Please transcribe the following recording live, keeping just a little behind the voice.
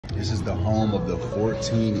This is the home of the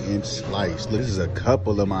 14-inch slice. Look, this is a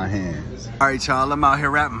couple of my hands. All right, y'all, I'm out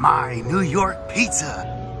here at my New York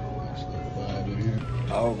pizza.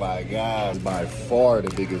 Oh my God, it's by far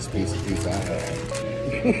the biggest piece of pizza I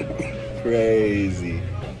had. Crazy.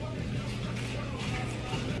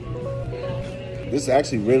 This is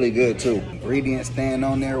actually really good too. Ingredients stand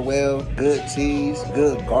on there well. Good cheese,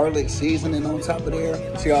 good garlic seasoning on top of there.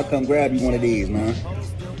 So y'all come grab you one of these, man.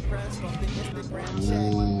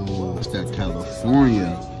 Ooh, what's that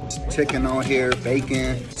California? Chicken on here,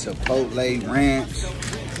 bacon, chipotle, ranch.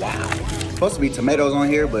 Wow. Supposed to be tomatoes on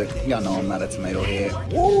here, but y'all know I'm not a tomato head.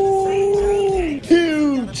 Woo!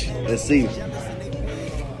 Huge! Let's see.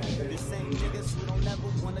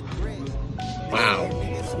 Wow.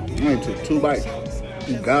 I only took 2 bites.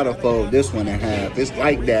 You gotta fold this one in half. It's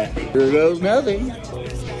like that. Here goes nothing.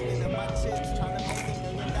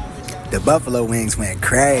 The buffalo wings went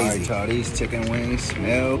crazy. All right, y'all, these chicken wings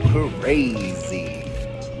smell crazy.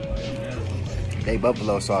 They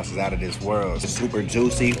buffalo sauce is out of this world. It's super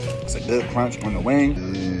juicy. It's a good crunch on the wing.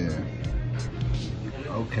 Yeah.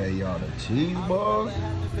 Okay, y'all, the cheese balls.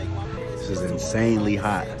 This is insanely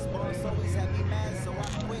hot.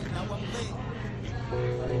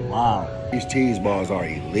 Wow. These cheese balls are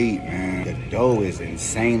elite, man. The dough is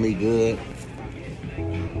insanely good.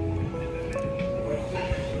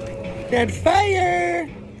 That fire!